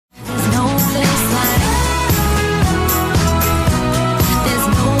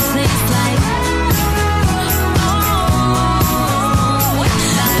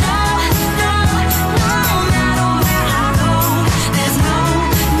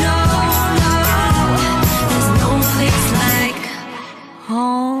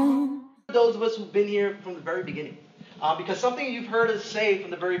who've been here from the very beginning. Because something you've heard us say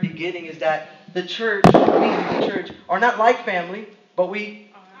from the very beginning is that the church, we, the church, are not like family, but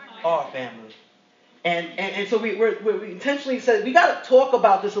we are family. And so we intentionally said, we got to talk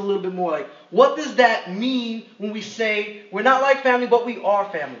about this a little bit more. Like, what does that mean when we say we're not like family, but we are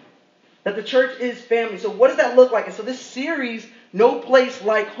family? That the church is family. So what does that look like? And so this series, No Place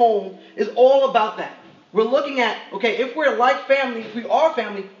Like Home, is all about that. We're looking at, okay, if we're like family, if we are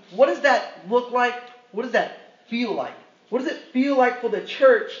family, what does that look like? What does that feel like? What does it feel like for the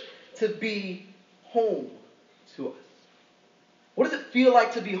church to be home to us? What does it feel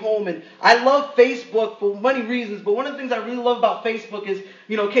like to be home? And I love Facebook for many reasons, but one of the things I really love about Facebook is,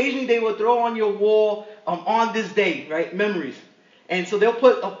 occasionally they will throw on your wall, on this day, right, memories. And so they'll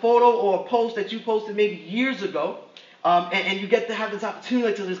put a photo or a post that you posted maybe years ago, and you get to have this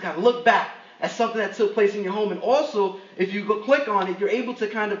opportunity to just kind of look back at something that took place in your home. And also, if you click on it, you're able to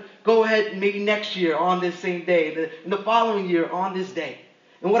kind of go ahead and maybe next year on this same day, and the following year on this day.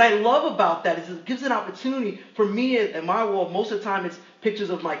 And what I love about that is it gives an opportunity for me at my wall. Most of the time, it's pictures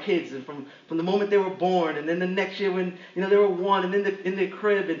of my kids, and from the moment they were born, and then the next year when they were one, and then in their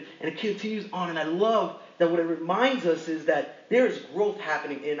crib, and it continues on. And I love that what it reminds us is that there is growth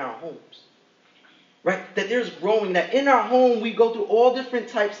happening in our homes. Right? That there's growing, that in our home we go through all different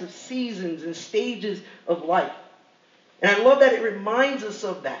types of seasons and stages of life. And I love that it reminds us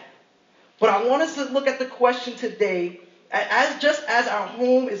of that. But I want us to look at the question today, just as our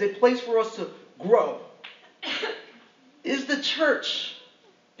home is a place for us to grow, is the church,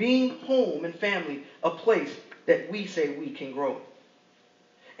 being home and family, a place that we say we can grow?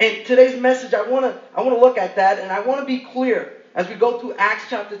 And today's message, I want to look at that, and I want to be clear. As we go through Acts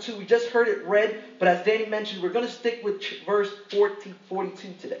chapter 2, we just heard it read, but as Danny mentioned, we're going to stick with verse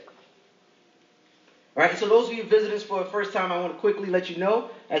 42 today. All right, so those of you visiting us for the first time, I want to quickly let you know,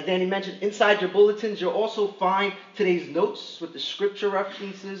 as Danny mentioned, inside your bulletins, you'll also find today's notes with the scripture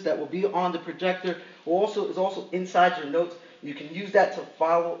references that will be on the projector. Is also inside your notes. You can use that to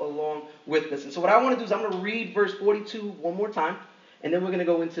follow along with us. And so what I want to do is I'm going to read verse 42 one more time, and then we're going to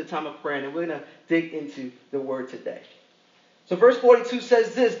go into a time of prayer, and then we're going to dig into the word today. So verse 42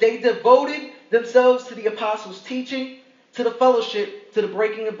 says this: they devoted themselves to the apostles' teaching, to the fellowship, to the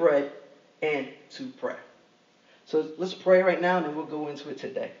breaking of bread, and to prayer. So let's pray right now, and then we'll go into it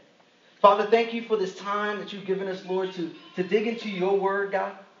today. Father, thank you for this time that you've given us, Lord, to dig into your word,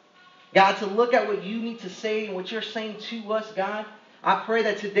 God. God, to look at what you need to say and what you're saying to us, God. I pray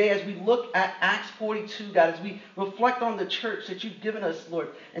that today as we look at Acts 42, God, as we reflect on the church that you've given us, Lord,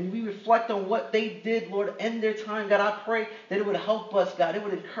 and we reflect on what they did, Lord, in their time, God, I pray that it would help us, God. It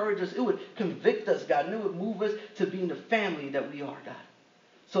would encourage us. It would convict us, God, and it would move us to being the family that we are, God.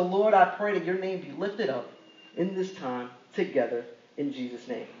 So, Lord, I pray that your name be lifted up in this time together. In Jesus'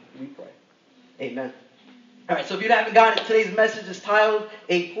 name, we pray. Amen. All right, so if you haven't got it, today's message is titled,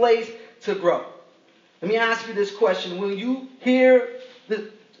 A Place to Grow. Let me ask you this question. When you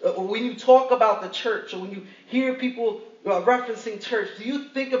talk about the church, or when you hear people referencing church, do you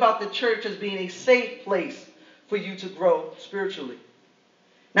think about the church as being a safe place for you to grow spiritually?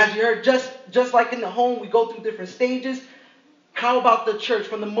 Now, as you heard, just like in the home, we go through different stages. How about the church?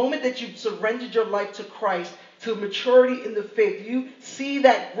 From the moment that you've surrendered your life to Christ to maturity in the faith, you see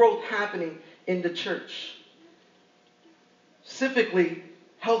that growth happening in the church. Specifically,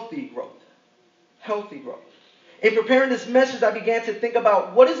 healthy growth. Healthy growth. In preparing this message, I began to think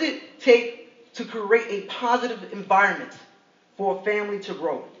about what does it take to create a positive environment for a family to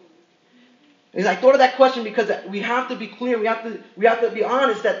grow. And I thought of that question because we have to be clear, we have to be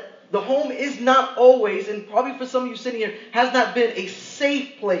honest that the home is not always, and probably for some of you sitting here, has not been a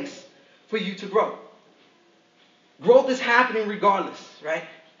safe place for you to grow. Growth is happening regardless, right?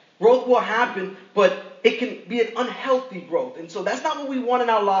 Growth will happen, but it can be an unhealthy growth. And so that's not what we want in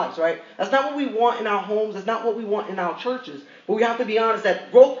our lives, right? That's not what we want in our homes. That's not what we want in our churches. But we have to be honest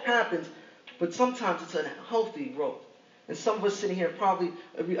that growth happens, but sometimes it's an unhealthy growth. And some of us sitting here probably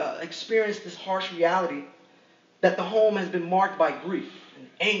experienced this harsh reality that the home has been marked by grief and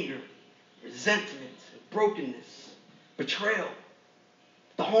anger, resentment, and brokenness, betrayal.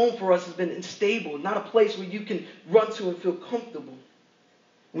 The home for us has been unstable, not a place where you can run to and feel comfortable.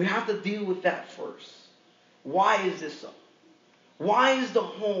 We have to deal with that first. Why is this so? Why is the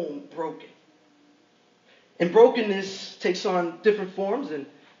home broken? And brokenness takes on different forms, and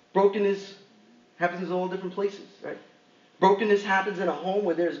brokenness happens in all different places, right? Brokenness happens in a home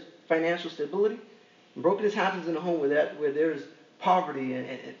where there's financial stability. And brokenness happens in a home where there's poverty and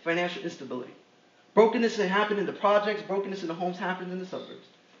financial instability. Brokenness can happen in the projects. Brokenness in the homes happens in the suburbs.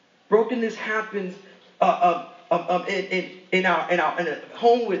 Brokenness happens in a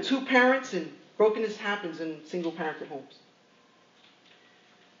home with two parents and Brokenness happens in single-parented homes.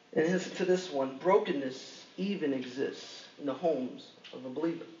 And listen to this one. Brokenness even exists in the homes of a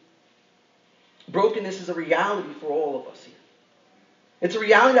believer. Brokenness is a reality for all of us here. It's a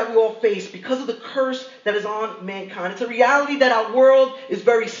reality that we all face because of the curse that is on mankind. It's a reality that our world is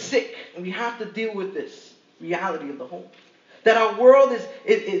very sick, and we have to deal with this reality of the home. That our world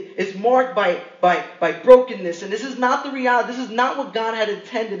is marked by brokenness, and this is not the reality. This is not what God had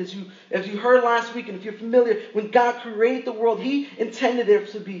intended. As you heard last week, and if you're familiar, when God created the world, He intended there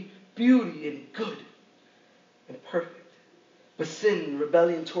to be beauty and good and perfect. But sin,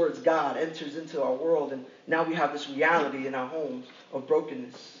 rebellion towards God, enters into our world, and now we have this reality in our homes of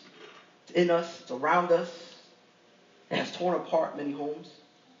brokenness. It's in us, it's around us. It has torn apart many homes.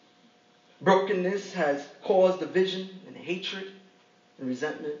 Brokenness has caused division and hatred and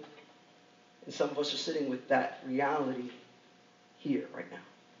resentment. And some of us are sitting with that reality here right now.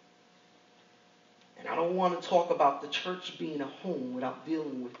 And I don't want to talk about the church being a home without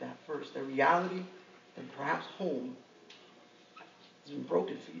dealing with that first. The reality that perhaps home has been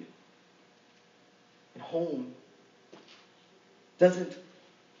broken for you. And home doesn't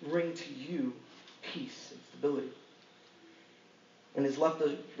bring to you peace and stability. And has left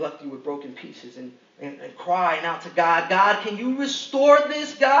you with broken pieces and crying out to God, God, can you restore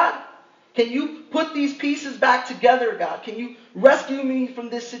this, God? Can you put these pieces back together, God? Can you rescue me from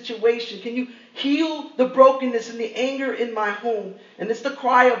this situation? Can you heal the brokenness and the anger in my home? And it's the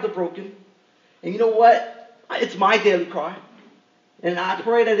cry of the broken. And you know what? It's my daily cry. And I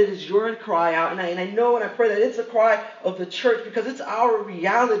pray that it is your cry out. And I know and I pray that it's a cry of the church, because it's our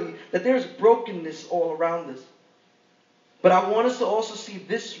reality that there's brokenness all around us. But I want us to also see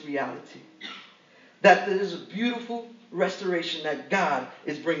this reality, that there is a beautiful restoration that God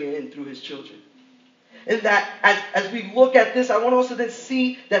is bringing in through His children. And that as we look at this, I want to also then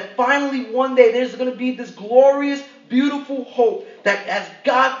see that finally one day there's going to be this glorious, beautiful hope that as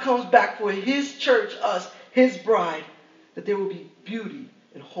God comes back for His church, us, His bride, that there will be beauty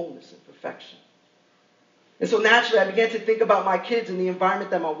and wholeness and perfection. And so naturally, I began to think about my kids and the environment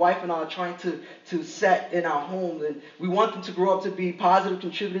that my wife and I are trying to set in our home. And we want them to grow up to be positive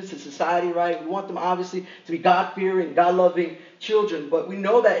contributors to society, right? We want them, obviously, to be God-fearing, God-loving children. But we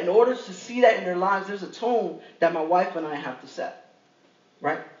know that in order to see that in their lives, there's a tone that my wife and I have to set,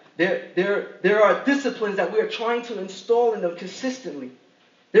 right? There are disciplines that we are trying to install in them consistently.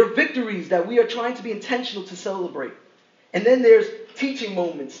 There are victories that we are trying to be intentional to celebrate. And then there's teaching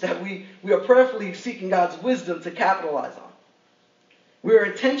moments that we are prayerfully seeking God's wisdom to capitalize on. We are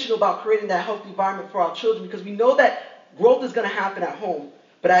intentional about creating that healthy environment for our children, because we know that growth is going to happen at home.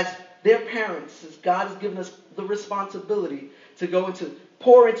 But as their parents, as God has given us the responsibility to go and to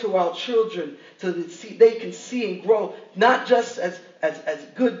pour into our children so that they can see and grow, not just as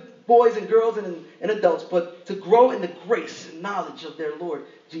good boys and girls and adults, but to grow in the grace and knowledge of their Lord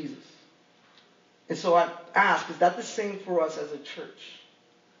Jesus. And so I ask, is that the same for us as a church?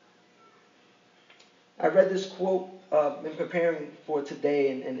 I read this quote in preparing for today,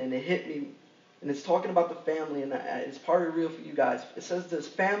 and it hit me. And it's talking about the family, and it's part of real for you guys. It says this: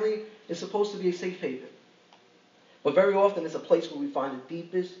 family is supposed to be a safe haven. But very often it's a place where we find the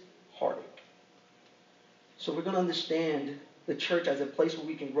deepest heartache. So we're going to understand the church as a place where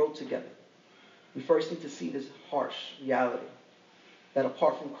we can grow together. We first need to see this harsh reality that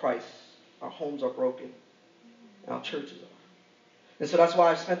apart from Christ, our homes are broken, and our churches are. And so that's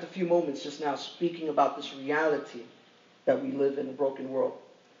why I've spent a few moments just now speaking about this reality that we live in a broken world.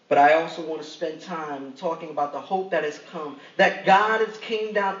 But I also want to spend time talking about the hope that has come, that God has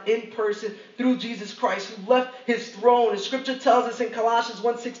came down in person through Jesus Christ, who left His throne. And Scripture tells us in Colossians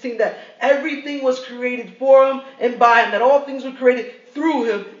 1:16 that everything was created for Him and by Him, that all things were created through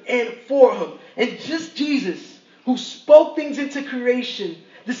Him and for Him. And just Jesus, who spoke things into creation,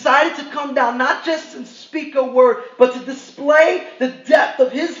 decided to come down, not just and speak a word, but to display the depth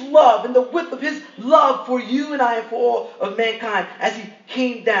of His love and the width of His love for you and I and for all of mankind as He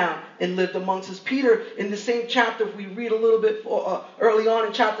came down and lived amongst us. Peter, in the same chapter, if we read a little bit early on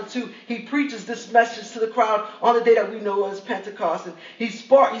in chapter 2, he preaches this message to the crowd on the day that we know as Pentecost. And he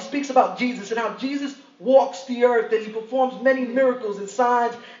speaks about Jesus and how Jesus walks the earth and He performs many miracles and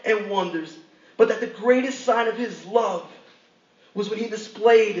signs and wonders. But that the greatest sign of His love was when He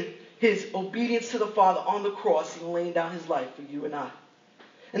displayed His obedience to the Father on the cross and laying down His life for you and I.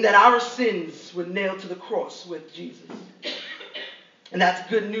 And that our sins were nailed to the cross with Jesus. And that's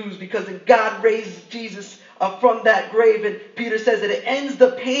good news, because then God raised Jesus from that grave. And Peter says that it ends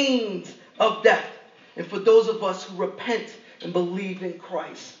the pains of death. And for those of us who repent and believe in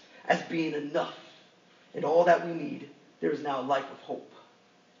Christ as being enough and all that we need, there is now a life of hope.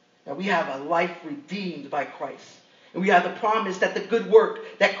 That we have a life redeemed by Christ. And we have the promise that the good work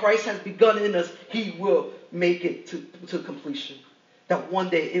that Christ has begun in us, he will make it to completion. That one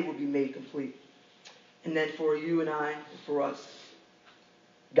day it will be made complete. And then for you and I, for us,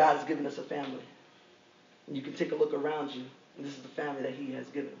 God has given us a family. And you can take a look around you, and this is the family that he has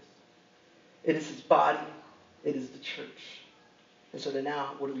given us. It is his body. It is the church. And so then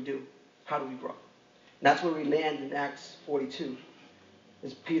now, what do? How do we grow? And that's where we land in Acts 42.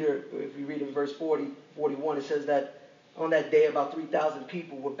 As Peter, if we read in verse 40, 41, it says that on that day about 3,000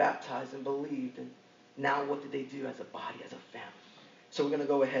 people were baptized and believed. And now what did they do as a body, as a family? So we're going to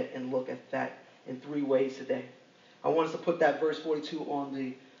go ahead and look at that in 3 ways today. I want us to put that verse 42 on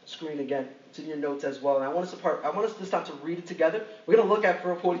the screen again. It's in your notes as well. And I want us this time to read it together. We're going to look at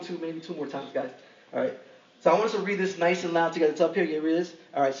verse 42 maybe 2 more times, guys. All right. So I want us to read this nice and loud together. It's up here. You read this?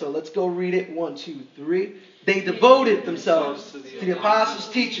 All right. So let's go read it. 1, 2, 3. They devoted themselves to the apostles'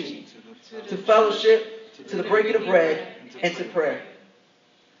 teaching, to fellowship, to the breaking of bread, and to prayer.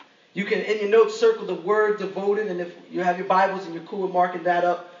 You can, in your notes, circle the word devoted. And if you have your Bibles and you're cool with marking that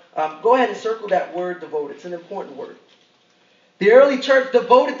up, go ahead and circle that word devoted. It's an important word. The early church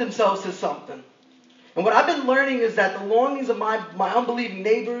devoted themselves to something. And what I've been learning is that the longings of my unbelieving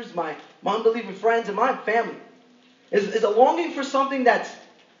neighbors, my unbelieving friends, and my family is a longing for something that's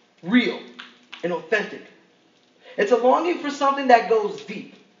real and authentic. It's a longing for something that goes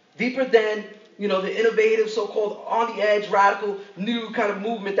deep. Deeper than, the innovative, so-called on-the-edge, radical, new kind of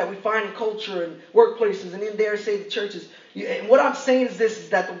movement that we find in culture and workplaces and in dare say the churches. And what I'm saying is this, is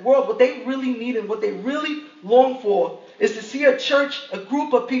that the world, what they really need and what they really long for is to see a church, a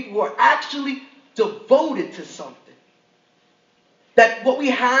group of people who are actually devoted to something. That what we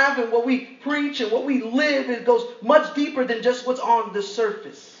have and what we preach and what we live, it goes much deeper than just what's on the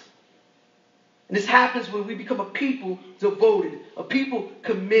surface. And this happens when we become a people devoted, a people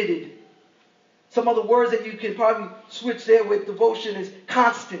committed. Some other words that you can probably switch there with devotion is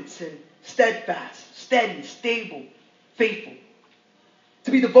constant and steadfast, steady, stable, faithful.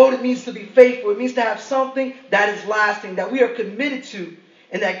 To be devoted means to be faithful. It means to have something that is lasting, that we are committed to,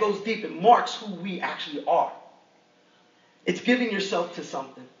 and that goes deep. It marks who we actually are. It's giving yourself to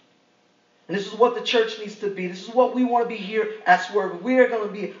something. And this is what the church needs to be. This is what we want to be here at Swerve. We are going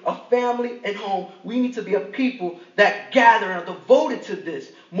to be a family at home. We need to be a people that gather and are devoted to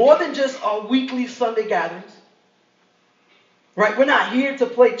this. More than just our weekly Sunday gatherings. Right? We're not here to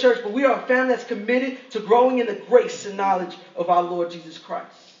play church, but we are a family that's committed to growing in the grace and knowledge of our Lord Jesus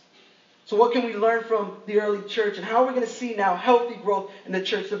Christ. So what can we learn from the early church? And how are we going to see now healthy growth in the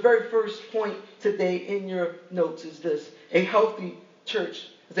church? The very first point today in your notes is this. A healthy church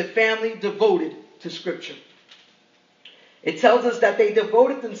is a family devoted to Scripture. It tells us that they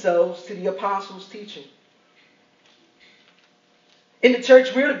devoted themselves to the apostles' teaching. In the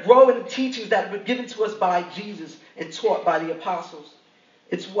church, we're to grow in the teachings that were given to us by Jesus and taught by the apostles.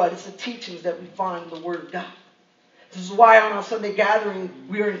 It's what? It's the teachings that we find in the Word of God. This is why on our Sunday gathering,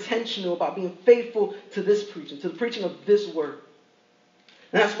 we are intentional about being faithful to this preaching, to the preaching of this Word.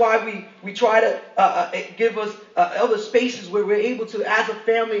 And that's why we try to give us other spaces where we're able to, as a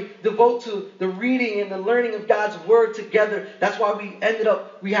family, devote to the reading and the learning of God's Word together. That's why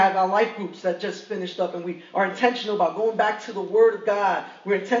we have our life groups that just finished up, and we are intentional about going back to the Word of God.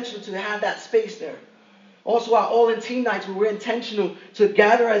 We're intentional to have that space there. Also, our all-in teen nights where we're intentional to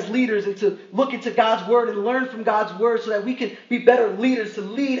gather as leaders and to look into God's Word and learn from God's Word so that we can be better leaders, to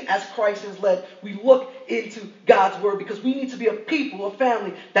lead as Christ has led. We look into God's Word because we need to be a people, a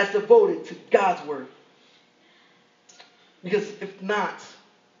family that's devoted to God's Word. Because if not,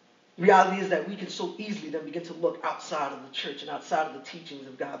 the reality is that we can so easily then begin to look outside of the church and outside of the teachings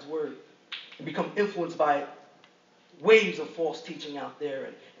of God's Word and become influenced by waves of false teaching out there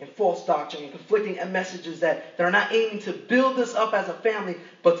and false doctrine and conflicting messages that are not aiming to build us up as a family,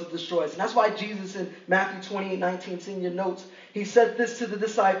 but to destroy us. And that's why Jesus in Matthew 28:19, it's in your notes, he said this to the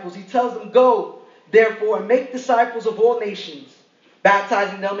disciples. He tells them, "Go, therefore, and make disciples of all nations,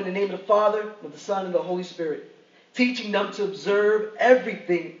 baptizing them in the name of the Father, of the Son, and the Holy Spirit, teaching them to observe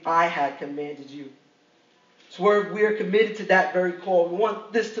everything I had commanded you." Swerve, we are committed to that very call. We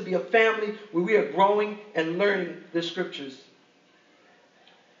want this to be a family where we are growing and learning the Scriptures.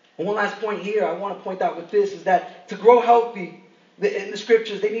 And one last point here I want to point out with this is that to grow healthy in the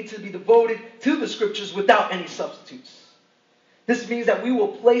Scriptures, they need to be devoted to the Scriptures without any substitutes. This means that we will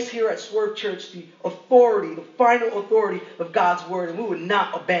place here at Swerve Church the authority, the final authority of God's Word, and we will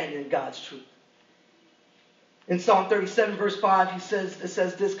not abandon God's truth. In Psalm 37, verse 5, it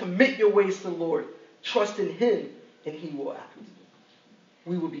says this, "Commit your ways to the Lord. Trust in Him, and He will act."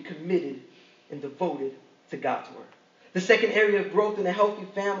 We will be committed and devoted to God's Word. The second area of growth in a healthy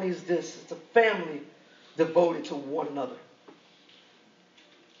family is this. It's a family devoted to one another.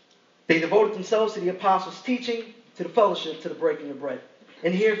 They devoted themselves to the apostles' teaching, to the fellowship, to the breaking of bread.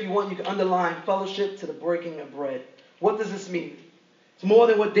 And here, if you want, you can underline fellowship to the breaking of bread. What does this mean? It's more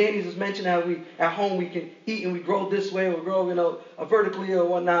than what Danny was mentioning, how we at home we can eat and we grow this way or grow, vertically or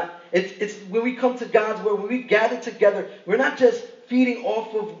whatnot. It's when we come to God's word, when we gather together, we're not just feeding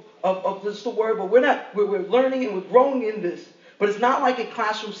off of just the word, but we're learning and we're growing in this. But it's not like a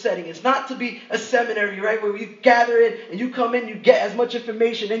classroom setting. It's not to be a seminary, right, where you gather in and you come in, you get as much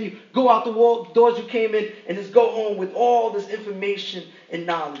information, then you go out the doors you came in and just go home with all this information and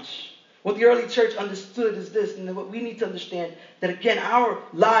knowledge. What the early church understood is this, and what we need to understand, that again, our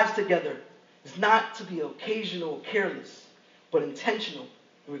lives together is not to be occasional or careless, but intentional.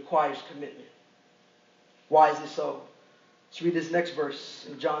 It requires commitment. Why is this so? Let's read this next verse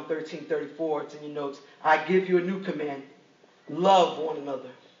in John 13:34. It's in your notes. I give you a new command. Love one another,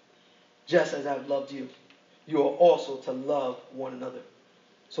 just as I have loved you. You are also to love one another.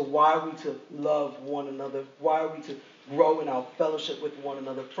 So why are we to love one another? Why are we to grow in our fellowship with one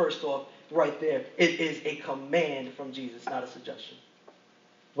another? First off, right there, it is a command from Jesus, not a suggestion,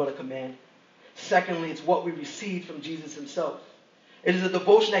 but a command. Secondly, it's what we received from Jesus himself. It is a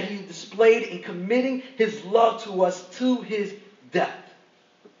devotion that he displayed in committing his love to us to his death.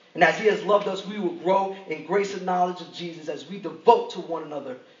 And as he has loved us, we will grow in grace and knowledge of Jesus as we devote to one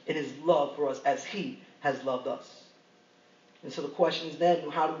another in his love for us as he has loved us. And so the question is then,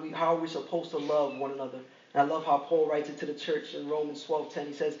 how are we supposed to love one another? And I love how Paul writes it to the church in Romans 12:10.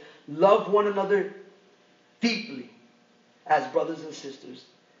 He says, love one another deeply as brothers and sisters.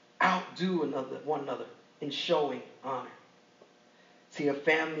 Outdo one another in showing honor. See, a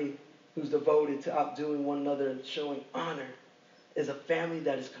family who's devoted to outdoing one another and showing honor is a family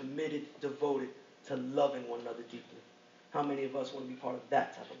that is committed, devoted to loving one another deeply. How many of us want to be part of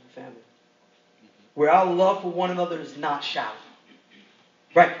that type of a family? Where our love for one another is not shallow.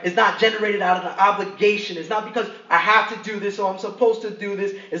 Right? It's not generated out of an obligation. It's not because I have to do this or I'm supposed to do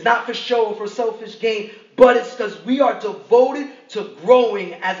this. It's not for show or for selfish gain. But it's because we are devoted to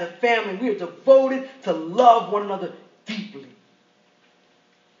growing as a family. We are devoted to love one another deeply.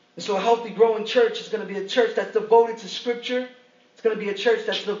 And so a healthy, growing church is going to be a church that's devoted to Scripture. It's going to be a church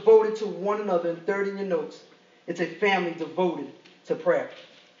that's devoted to one another. And third in your notes, it's a family devoted to prayer.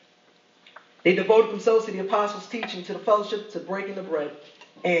 They devoted themselves to the apostles' teaching, to the fellowship, to breaking the bread,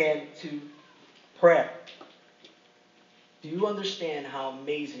 and to prayer. Do you understand how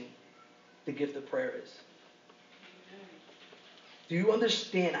amazing the gift of prayer is? Do you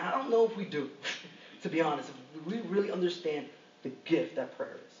understand? I don't know if we do, to be honest. If we really understand the gift that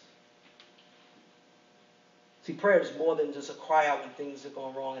prayer is. See, prayer is more than just a cry out when things are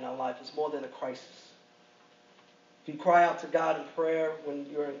going wrong in our life. It's more than a crisis. If you cry out to God in prayer when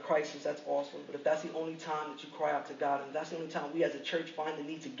you're in crisis, that's awesome. But if that's the only time that you cry out to God, and that's the only time we as a church find the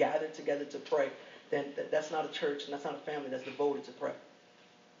need to gather together to pray, then that's not a church and that's not a family that's devoted to prayer.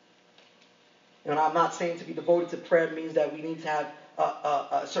 And I'm not saying to be devoted to prayer means that we need to have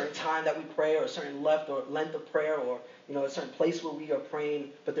a certain time that we pray, or a certain length of prayer, or a certain place where we are praying.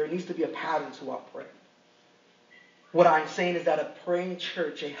 But there needs to be a pattern to our prayer. What I'm saying is that a praying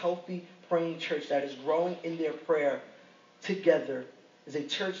church, a healthy praying church that is growing in their prayer together, is a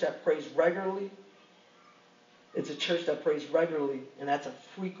church that prays regularly. It's a church that prays regularly, and that's a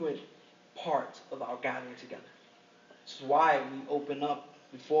frequent part of our gathering together. This is why we open up,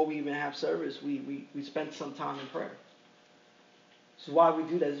 before we even have service, we spend some time in prayer. This is why we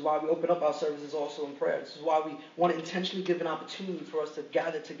do that. This is why we open up our services also in prayer. This is why we want to intentionally give an opportunity for us to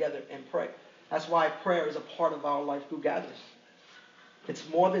gather together and pray. That's why prayer is a part of our life group gatherings. It's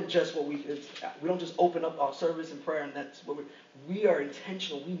more than just we don't just open up our service in prayer and that's what we are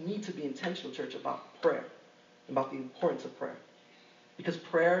intentional. We need to be intentional, church, about prayer, about the importance of prayer. Because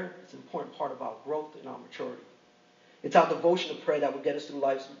prayer is an important part of our growth and our maturity. It's our devotion to prayer that will get us through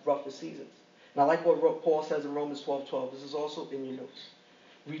life's roughest seasons. And I like what Paul says in Romans 12:12. This is also in your notes.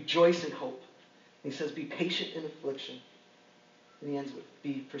 Rejoice in hope. And he says, be patient in affliction. And he ends with,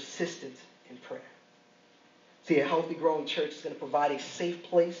 be persistent in prayer. See, a healthy, growing church is going to provide a safe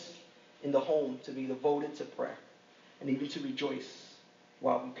place in the home to be devoted to prayer and even to rejoice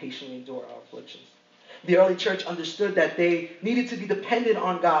while we patiently endure our afflictions. The early church understood that they needed to be dependent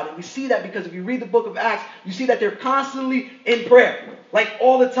on God. And we see that because if you read the book of Acts, you see that they're constantly in prayer. Like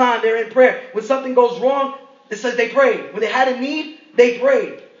all the time, they're in prayer. When something goes wrong, it says they prayed. When they had a need, they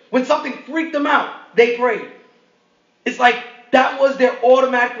prayed. When something freaked them out, they prayed. It's like that was their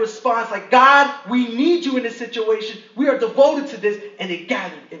automatic response. Like, God, we need you in this situation. We are devoted to this. And they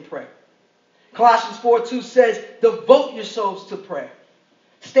gathered in prayer. Colossians 4:2 says, devote yourselves to prayer.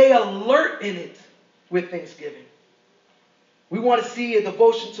 Stay alert in it with thanksgiving. We want to see a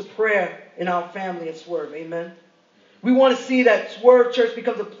devotion to prayer in our family at Swerve. Amen. We want to see that Swerve Church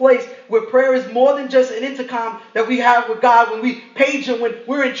becomes a place where prayer is more than just an intercom that we have with God when we page Him when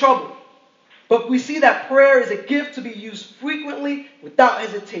we're in trouble. But we see that prayer is a gift to be used frequently without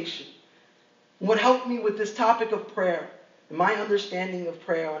hesitation. What helped me with this topic of prayer and my understanding of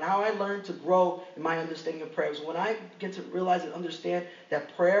prayer and how I learned to grow in my understanding of prayer was when I began to realize and understand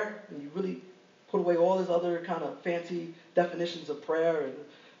that prayer, and you really put away all these other kind of fancy definitions of prayer, and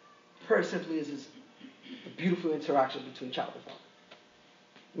prayer simply is this a beautiful interaction between child and father.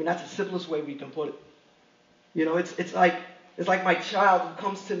 I mean, that's the simplest way we can put it. You know, it's like my child who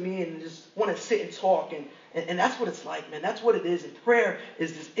comes to me and just want to sit and talk, and that's what it's like, man. That's what it is. And prayer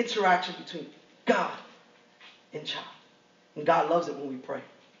is this interaction between God and child. And God loves it when we pray.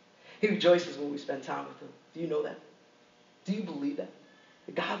 He rejoices when we spend time with Him. Do you know that? Do you believe that?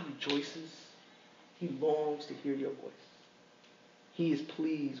 That God rejoices. He longs to hear your voice. He is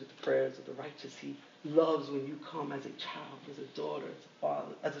pleased with the prayers of the righteous. He loves when you come as a child, as a daughter, as a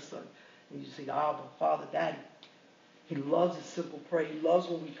father, as a son. And you say, Abba, Father, Daddy. He loves a simple prayer. He loves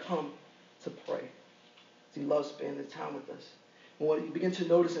when we come to pray. He loves spending time with us. And what you begin to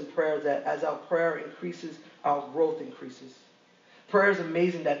notice in prayer is that as our prayer increases, our growth increases. Prayer is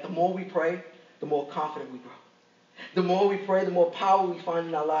amazing that the more we pray, the more confident we grow. The more we pray, the more power we find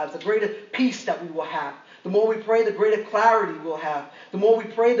in our lives. The greater peace that we will have. The more we pray, the greater clarity we'll have. The more we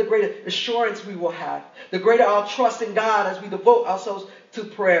pray, the greater assurance we will have. The greater our trust in God as we devote ourselves to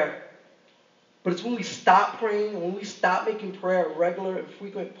prayer. But it's when we stop praying, when we stop making prayer a regular and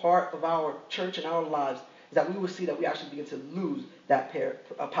frequent part of our church and our lives, is that we will see that we actually begin to lose that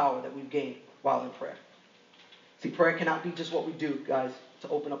power that we've gained while in prayer. See, prayer cannot be just what we do, guys, to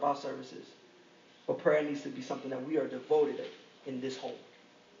open up our services. But prayer needs to be something that we are devoted in this home.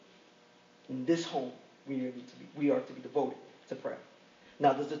 In this home, we are to be devoted to prayer.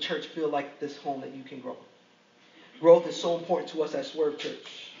 Now, does the church feel like this home that you can grow in? Growth is so important to us at Swerve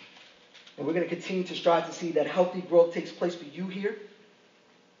Church. And we're going to continue to strive to see that healthy growth takes place for you here.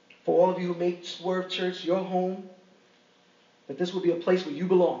 For all of you who make Swerve Church your home, that this will be a place where you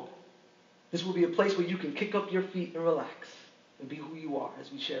belong. This will be a place where you can kick up your feet and relax and be who you are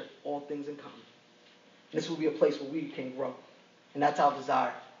as we share all things in common. This will be a place where we can grow. And that's our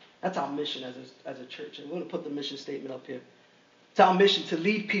desire. That's our mission as a church. And we're going to put the mission statement up here. It's our mission to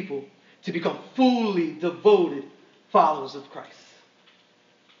lead people to become fully devoted followers of Christ.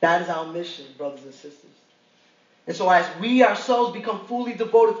 That is our mission, brothers and sisters. And so as we ourselves become fully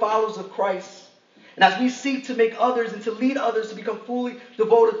devoted followers of Christ, and as we seek to make others and to lead others to become fully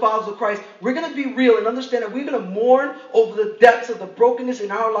devoted followers of Christ, we're going to be real and understand that we're going to mourn over the depths of the brokenness in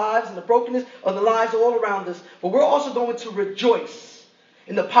our lives and the brokenness of the lives all around us. But we're also going to rejoice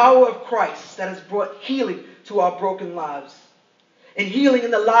in the power of Christ that has brought healing to our broken lives. And healing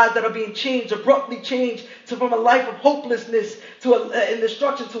in the lives that are being changed, abruptly changed from a life of hopelessness in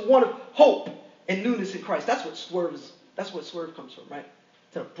destruction to one of hope and newness in Christ. That's what Swerve comes from, right?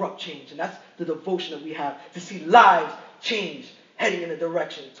 It's an abrupt change. And that's the devotion that we have to see lives change heading in a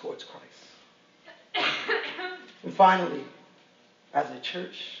direction towards Christ. And finally, as a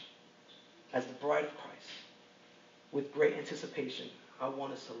church, as the bride of Christ, with great anticipation, I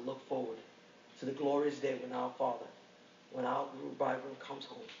want us to look forward to the glorious day when our Father, when our bridegroom comes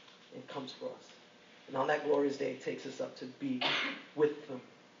home and comes for us. And on that glorious day, it takes us up to be with them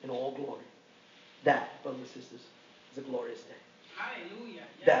in all glory. That, brothers and sisters, is a glorious day. Hallelujah.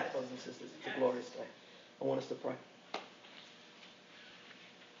 Yes. That, brothers and sisters, is a glorious day. I want us to pray.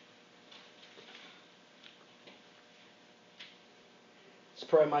 This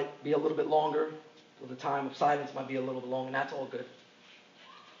prayer might be a little bit longer, or the time of silence might be a little bit long, and that's all good.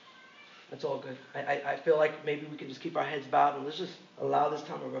 That's all good. I feel like maybe we can just keep our heads bowed and let's just allow this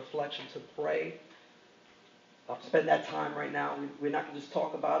time of reflection to pray. Spend that time right now. We're not going to just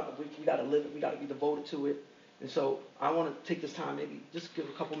talk about it, but we got to live it. We got to be devoted to it. And so I want to take this time, maybe just give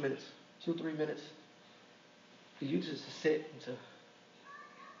a couple minutes, 2-3 minutes, for you just to sit and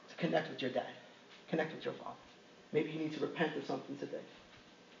to connect with your dad, connect with your father. Maybe you need to repent of something today.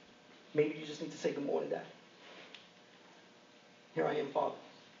 Maybe you just need to say good morning, Dad. Here I am, Father.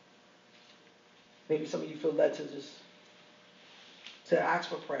 Maybe some of you feel led to just to ask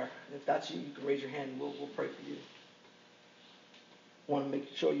for prayer. And if that's you, you can raise your hand and we'll pray for you. I want to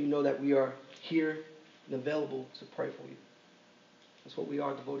make sure you know that we are here and available to pray for you. That's what we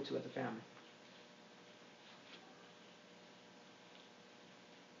are devoted to as a family.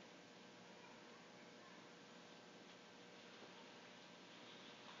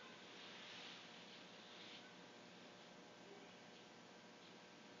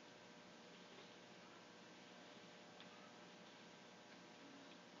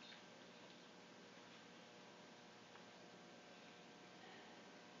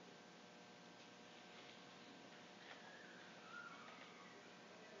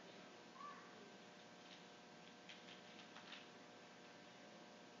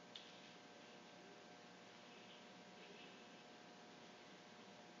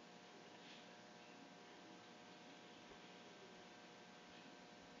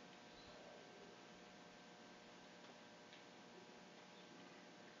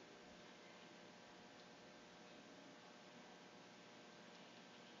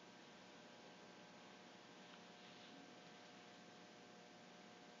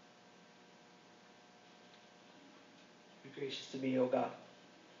 gracious to me, O God,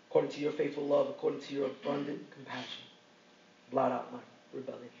 according to your faithful love, according to your abundant compassion. Blot out my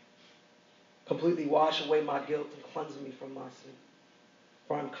rebellion. Completely wash away my guilt and cleanse me from my sin.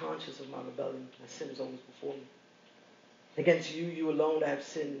 For I am conscious of my rebellion. My sin is always before me. Against you, you alone, I have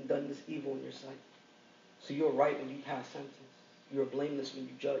sinned and done this evil in your sight. So you are right when you pass sentence. You are blameless when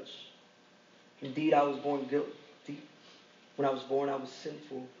you judge. Indeed, I was born guilty. When I was born, I was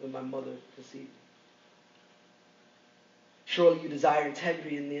sinful when my mother conceived me. Surely you desire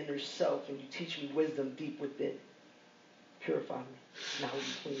integrity in the inner self, and you teach me wisdom deep within. Purify me, and I will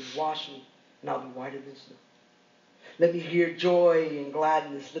be clean. Wash me, and I'll be whiter than snow. Let me hear joy and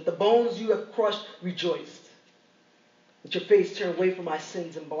gladness. Let the bones you have crushed rejoice. Let your face turn away from my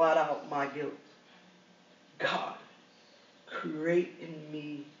sins and blot out my guilt. God, create in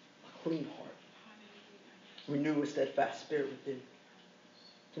me a clean heart. Renew a steadfast spirit within me.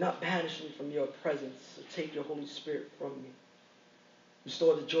 Do not banish me from your presence or take your Holy Spirit from me.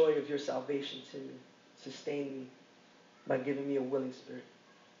 Restore the joy of your salvation to me. Sustain me by giving me a willing spirit.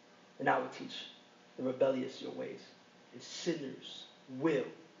 And I will teach the rebellious your ways. And sinners will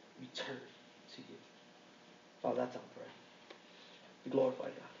return to you. Father, that's our prayer. We glorify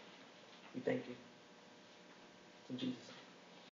God. We thank you. In Jesus' name.